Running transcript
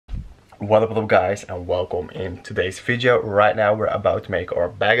What up guys, and welcome in today's video. Right now we're about to make our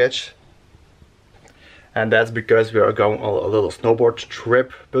baggage. And that's because we are going on a little snowboard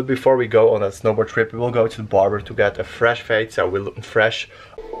trip. But before we go on that snowboard trip, we will go to the barber to get a fresh fade, so we're looking fresh.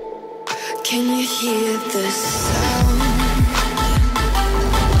 Can you hear the sound?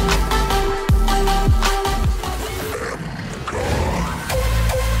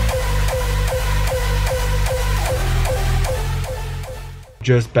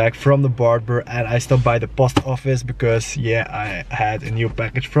 Just back from the barber, and I stopped by the post office because yeah, I had a new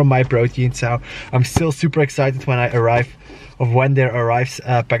package from My Protein, so I'm still super excited when there arrives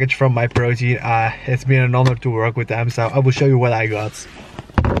a package from My Protein. It's been an honor to work with them, so I will show you what I got.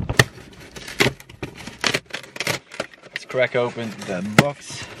 Let's crack open the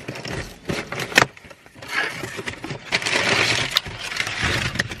box.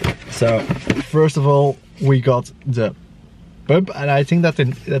 So first of all, we got the pump, and I think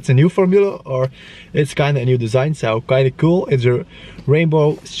that's a new formula, or it's kind of a new design, so kind of cool. It's a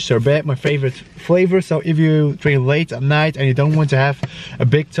rainbow sorbet, my favorite flavor. So if you train late at night and you don't want to have a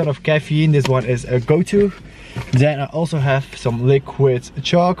big ton of caffeine, this one is a go-to. Then I also have some liquid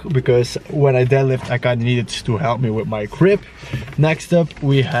chalk, because when I deadlift I kind of need it to help me with my grip. Next up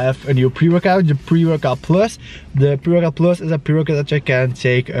we have a new pre-workout, the Pre-Workout Plus. The Pre-Workout Plus is a pre-workout that you can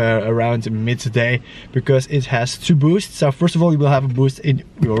take around midday, because it has two boosts. So first of all, you will have a boost in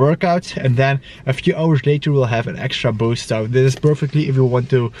your workout, and then a few hours later you will have an extra boost. So this is perfectly if you want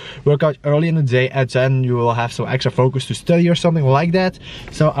to work out early in the day, and then you will have some extra focus to study or something like that.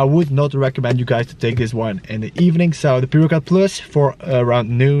 So I would not recommend you guys to take this one in the evening. So the Pre-Workout Plus for around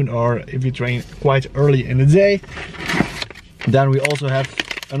noon, or if you train quite early in the day. Then we also have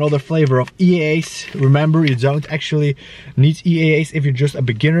another flavor of EAAs. Remember, you don't actually need EAAs if you're just a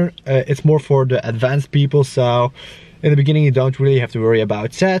beginner. It's more for the advanced people, so in the beginning you don't really have to worry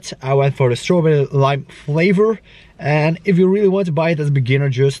about that. I went for the strawberry lime flavor, and if you really want to buy it as a beginner,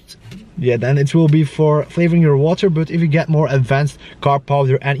 then it will be for flavoring your water. But if you get more advanced, carb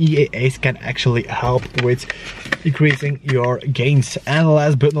powder and EAAs can actually help with increasing your gains. And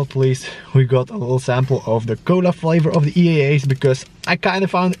last but not least, we got a little sample of the cola flavor of the EAAs, because I kind of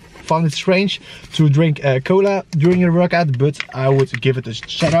found it strange to drink cola during your workout, but I would give it a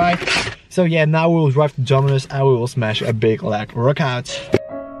try. So yeah, now we will drive to Domino's and we will smash a big leg workout.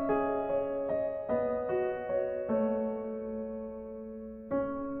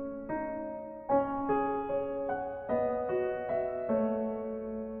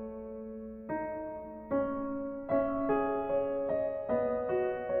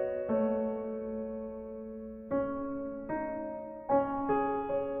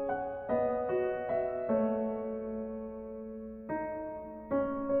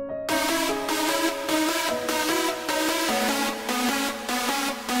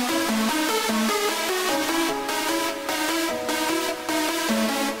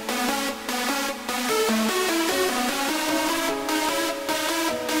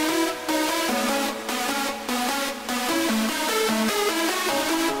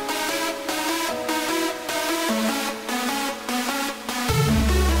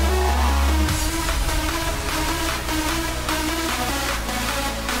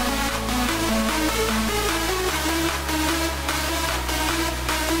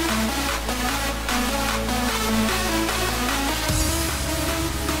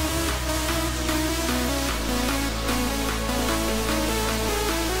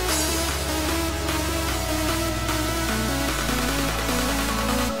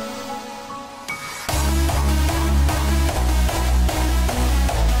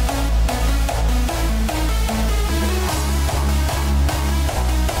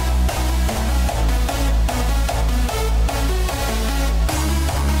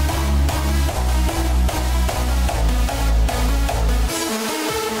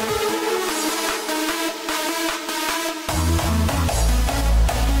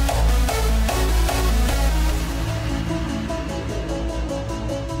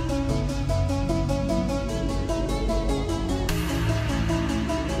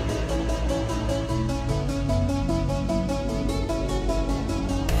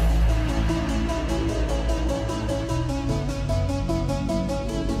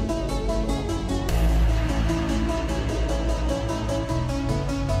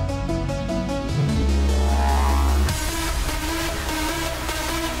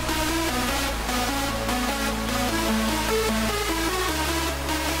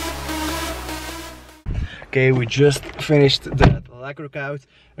 Okay, we just finished that leg workout.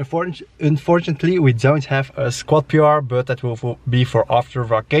 Unfortunately, we don't have a squat PR, but that will be for after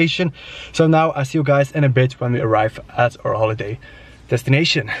vacation. So now I see you guys in a bit when we arrive at our holiday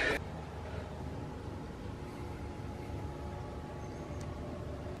destination.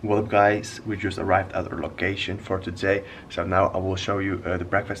 Well guys, we just arrived at our location for today. So now I will show you the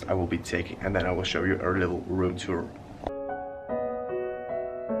breakfast I will be taking, and then I will show you our little room tour.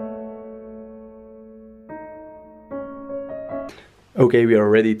 Okay, we are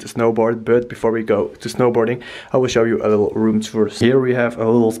ready to snowboard, but before we go to snowboarding, I will show you a little room tour. Here we have a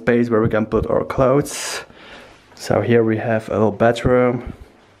little space where we can put our clothes. So here we have a little bedroom,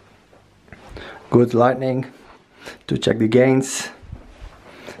 good lighting to check the gains.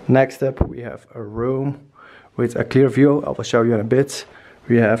 Next up we have a room with a clear view. I will show you in a bit.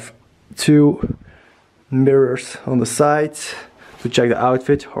 We have 2 mirrors on the sides to check the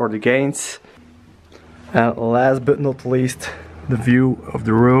outfit or the gains. And last but not least, the view of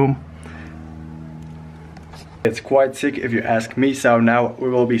the room. It's quite sick if you ask me, so now we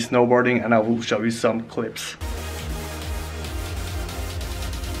will be snowboarding and I will show you some clips.